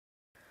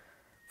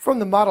From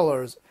the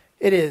modelers,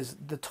 it is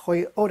the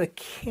Toyota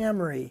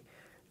Camry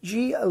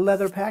G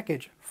leather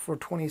package for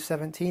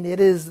 2017.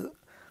 It is the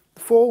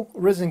full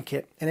Resin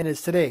kit, and it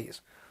is today's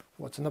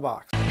What's in the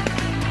Box.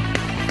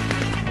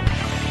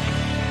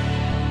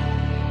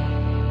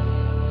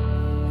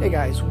 Hey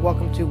guys,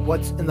 welcome to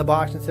What's in the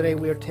Box, and today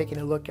we are taking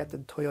a look at the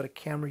Toyota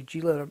Camry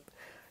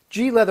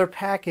G leather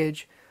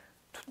package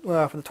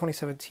for the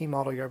 2017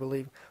 model year, I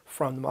believe,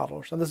 from the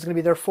modelers. So this is going to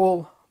be their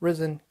full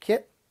Resin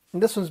kit.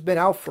 And this one's been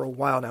out for a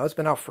while now. It's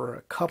been out for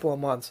a couple of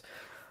months,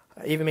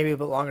 even maybe a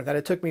bit longer than that.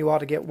 It took me a while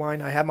to get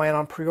mine. I had mine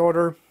on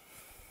pre-order.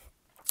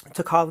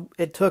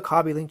 It took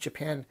Hobby Link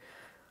Japan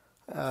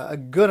a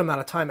good amount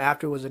of time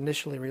after it was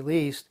initially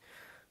released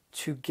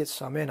to get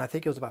some in. I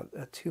think it was about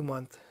a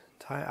 2-month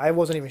time. I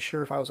wasn't even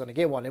sure if I was going to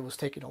get one. It was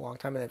taking a long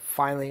time, and then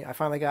I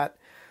finally got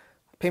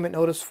a payment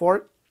notice for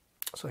it.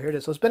 So here it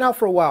is. So it's been out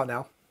for a while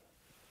now.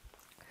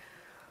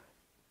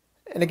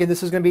 And again,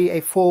 this is going to be a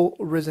full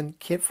Resin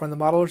kit from the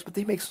modelers, but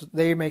they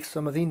make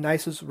some of the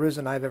nicest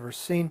Resin I've ever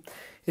seen.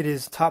 It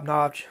is top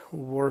notch,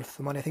 worth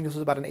the money. I think this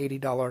was about an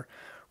 $80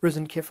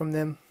 Resin kit from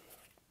them.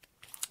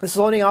 This is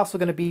only also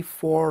going to be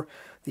for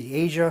the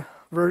Asia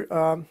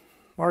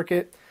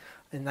market,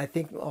 and I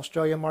think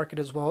Australia market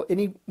as well.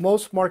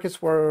 Most markets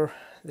where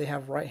they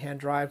have right-hand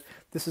drive,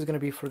 this is going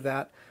to be for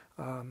that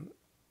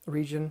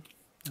region.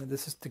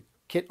 The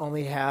kit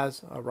only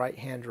has a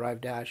right-hand drive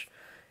dash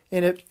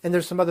in it, and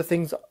there's some other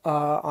things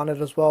on it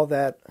as well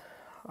that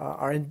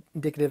are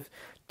indicative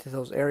to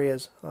those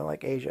areas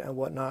like Asia and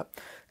whatnot.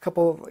 A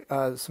couple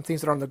of some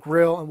things that are on the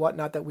grill and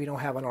whatnot that we don't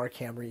have on our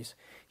Camrys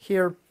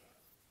here.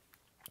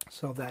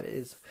 So that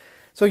is,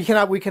 so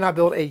we cannot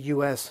build a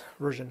U.S.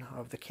 version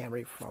of the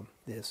Camry from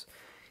this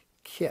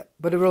kit,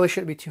 but it really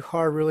shouldn't be too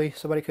hard. Really,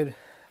 somebody could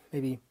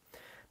maybe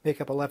make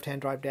up a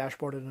left-hand drive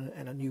dashboard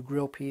and a new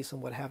grill piece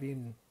and what have you,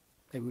 and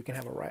maybe we can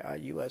have a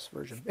U.S.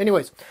 version.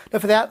 Anyways,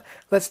 enough of that.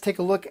 Let's take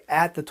a look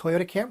at the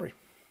Toyota Camry.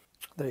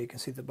 There you can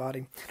see the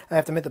body. I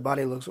have to admit the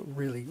body looks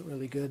really,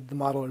 really good. The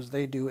modelers,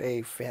 they do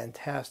a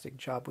fantastic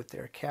job with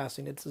their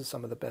casting. This is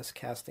some of the best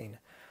casting,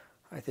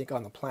 I think,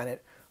 on the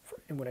planet.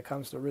 And when it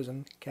comes to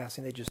Resin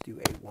casting, they just do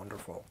a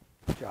wonderful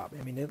job.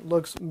 I mean, it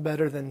looks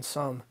better than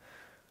some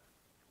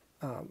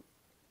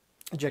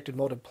injected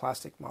molded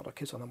plastic model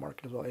kits on the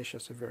market as well. It's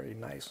just a very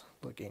nice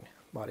looking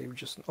body.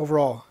 Just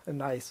overall a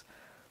nice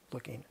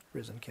looking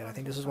Resin kit. I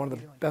think this is one of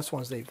the best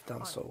ones they've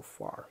done so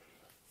far.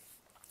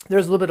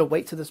 There's a little bit of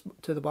weight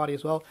to the body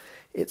as well.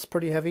 It's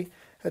pretty heavy.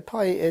 It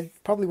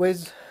probably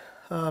weighs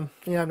I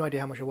have no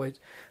idea how much it weighs,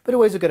 but it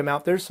weighs a good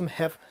amount. There's some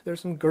heft,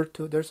 there's some girth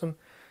to it, there's some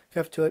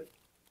heft to it.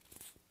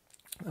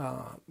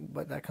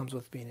 But that comes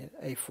with being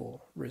a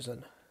full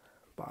Resin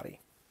body.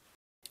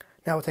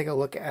 Now we'll take a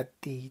look at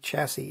the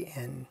chassis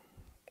and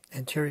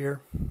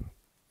interior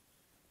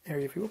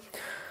area, if you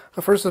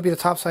will. First will be the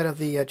top side of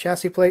the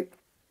chassis plate.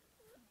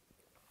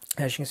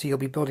 As you can see, you'll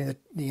be building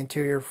the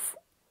interior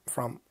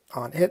from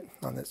on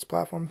this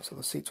platform. So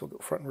the seats will go,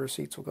 front and rear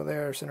seats will go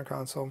there, center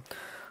console.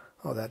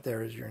 All that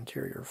there is your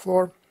interior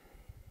floor.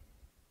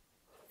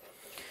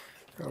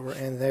 Over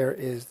and there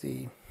is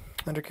the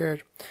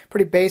undercarriage.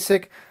 Pretty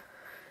basic.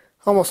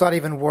 Almost not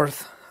even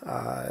worth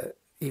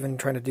even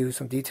trying to do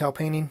some detail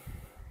painting.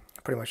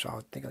 Pretty much I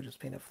think I'll just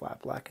paint it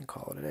flat black and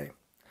call it a day.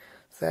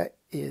 So that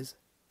is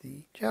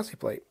the chassis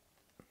plate.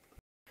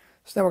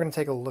 So now we're going to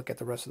take a look at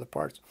the rest of the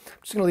parts. I'm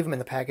just going to leave them in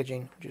the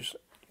packaging. Just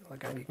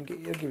like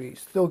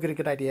still get a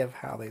good idea of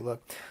how they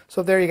look.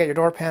 So there you got your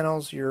door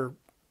panels, your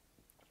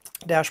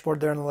dashboard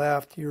there on the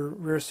left, your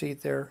rear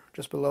seat there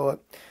just below it.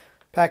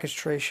 Package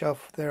tray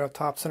shelf there up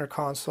top, center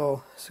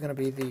console. This is going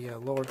to be the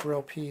lower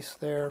grill piece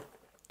there.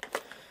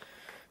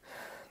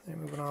 Then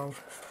moving on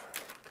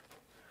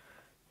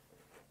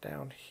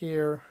down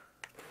here,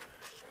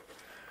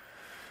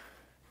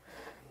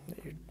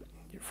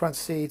 your front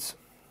seats,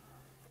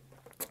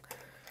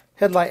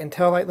 headlight and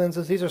tail light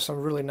lenses. These are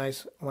some really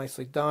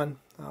nicely done,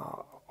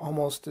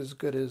 almost as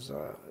good as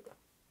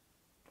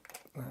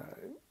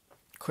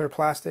clear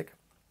plastic.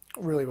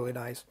 Really, really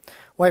nice.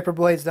 Wiper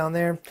blades down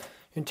there,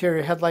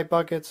 interior headlight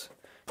buckets,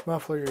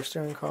 muffler, your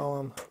steering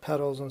column,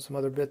 pedals, and some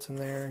other bits in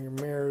there. Your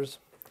mirrors.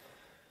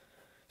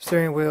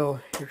 Steering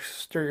wheel, your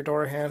stereo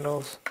door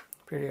handles,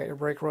 here you got your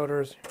brake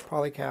rotors, your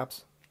poly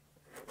caps,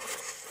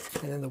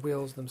 and then the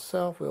wheels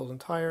themselves, wheels and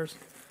tires.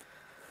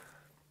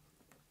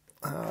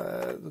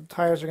 The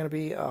tires are going to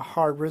be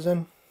hard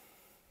Resin,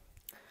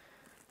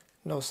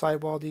 no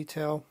sidewall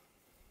detail.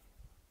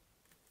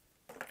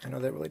 I know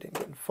that really didn't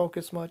get in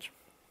focus much.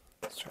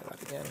 Let's try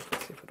that again,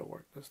 let's see if it'll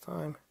work this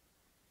time.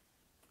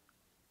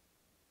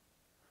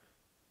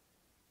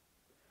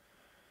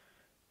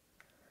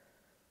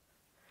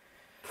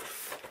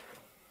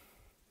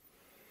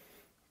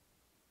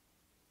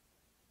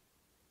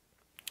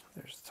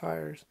 There's the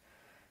tires,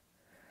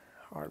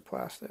 hard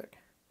plastic,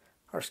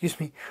 or excuse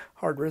me,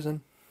 hard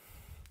Resin.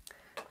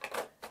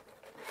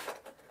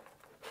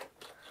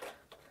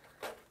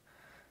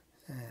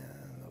 And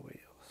the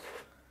wheels.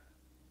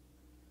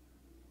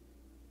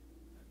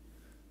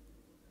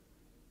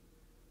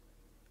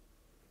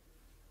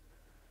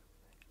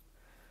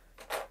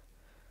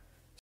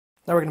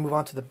 Now we're going to move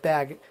on to the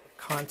bag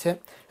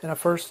content. And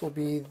first will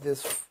be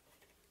this,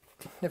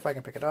 if I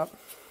can pick it up,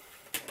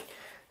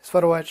 this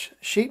photo etch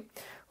sheet,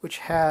 which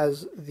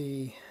has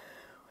the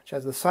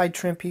side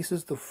trim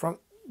pieces, the front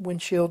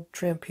windshield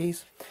trim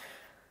piece,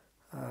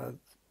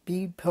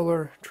 bead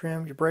pillar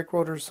trim, your brake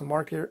rotors, some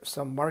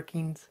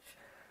markings,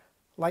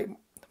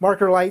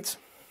 marker lights,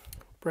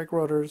 brake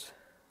rotors,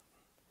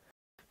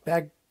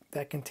 bag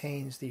that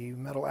contains the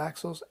metal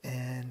axles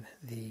and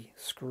the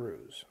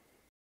screws,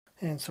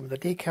 and some of the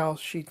decal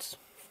sheets.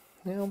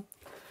 Now,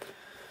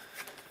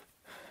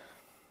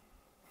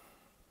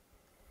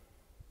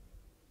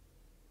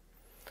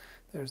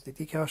 there's the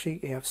decal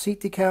sheet. You have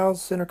seat decals,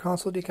 center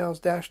console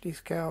decals, dash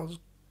decals,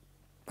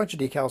 bunch of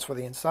decals for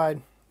the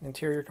inside,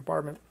 interior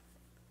compartment.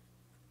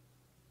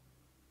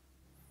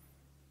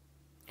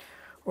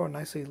 Or a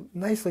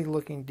nicely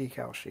looking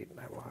decal sheet,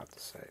 I will have to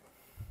say.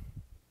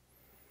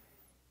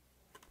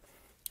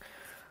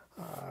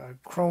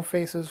 Chrome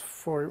faces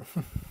for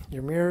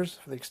your mirrors,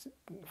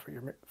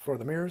 for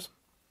the mirrors,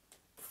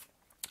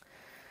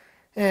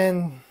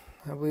 and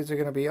I believe they're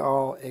going to be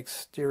all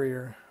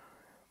exterior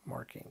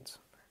markings.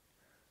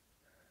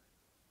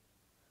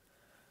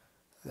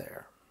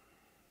 There.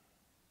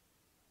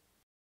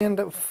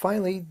 And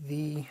finally,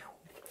 the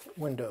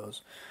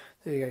windows.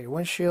 There you got your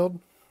windshield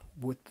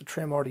with the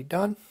trim already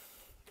done.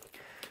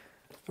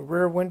 The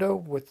rear window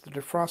with the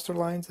defroster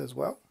lines as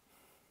well.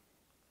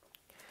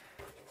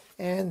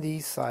 And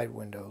these side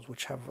windows,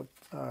 which have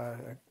a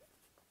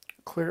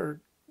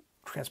clear,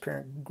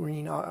 transparent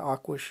green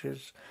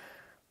aqua's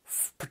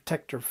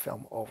protector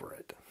film over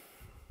it.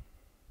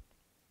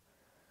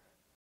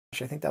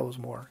 Actually, I think that was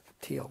more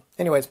teal.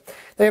 Anyways,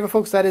 there you have it,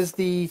 folks. That is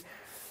the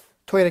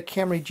Toyota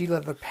Camry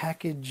G-Leather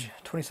Package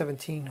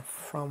 2017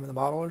 from the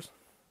modelers.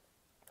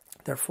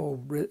 Their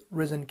full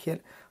Resin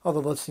kit.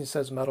 Although the listing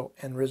says metal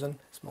and Resin,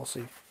 it's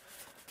mostly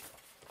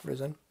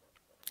Resin.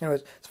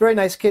 Anyways, it's a very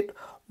nice kit.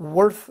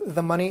 Worth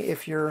the money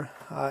if you're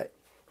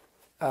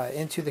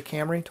into the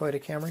Camry,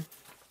 Toyota Camry.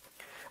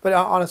 But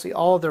honestly,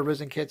 all of their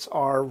Resin kits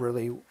are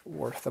really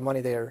worth the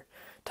money. They are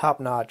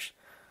top-notch,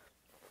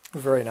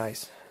 very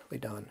nicely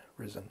done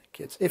Resin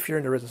kits. If you're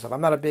into Resin stuff,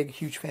 I'm not a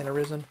huge fan of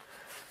Resin.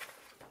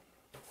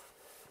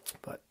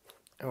 But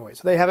anyway,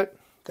 so there you have it.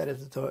 That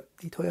is the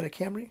Toyota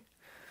Camry.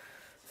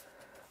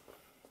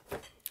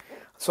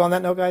 So on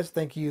that note, guys,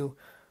 thank you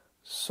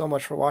so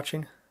much for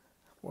watching.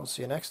 We'll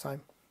see you next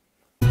time.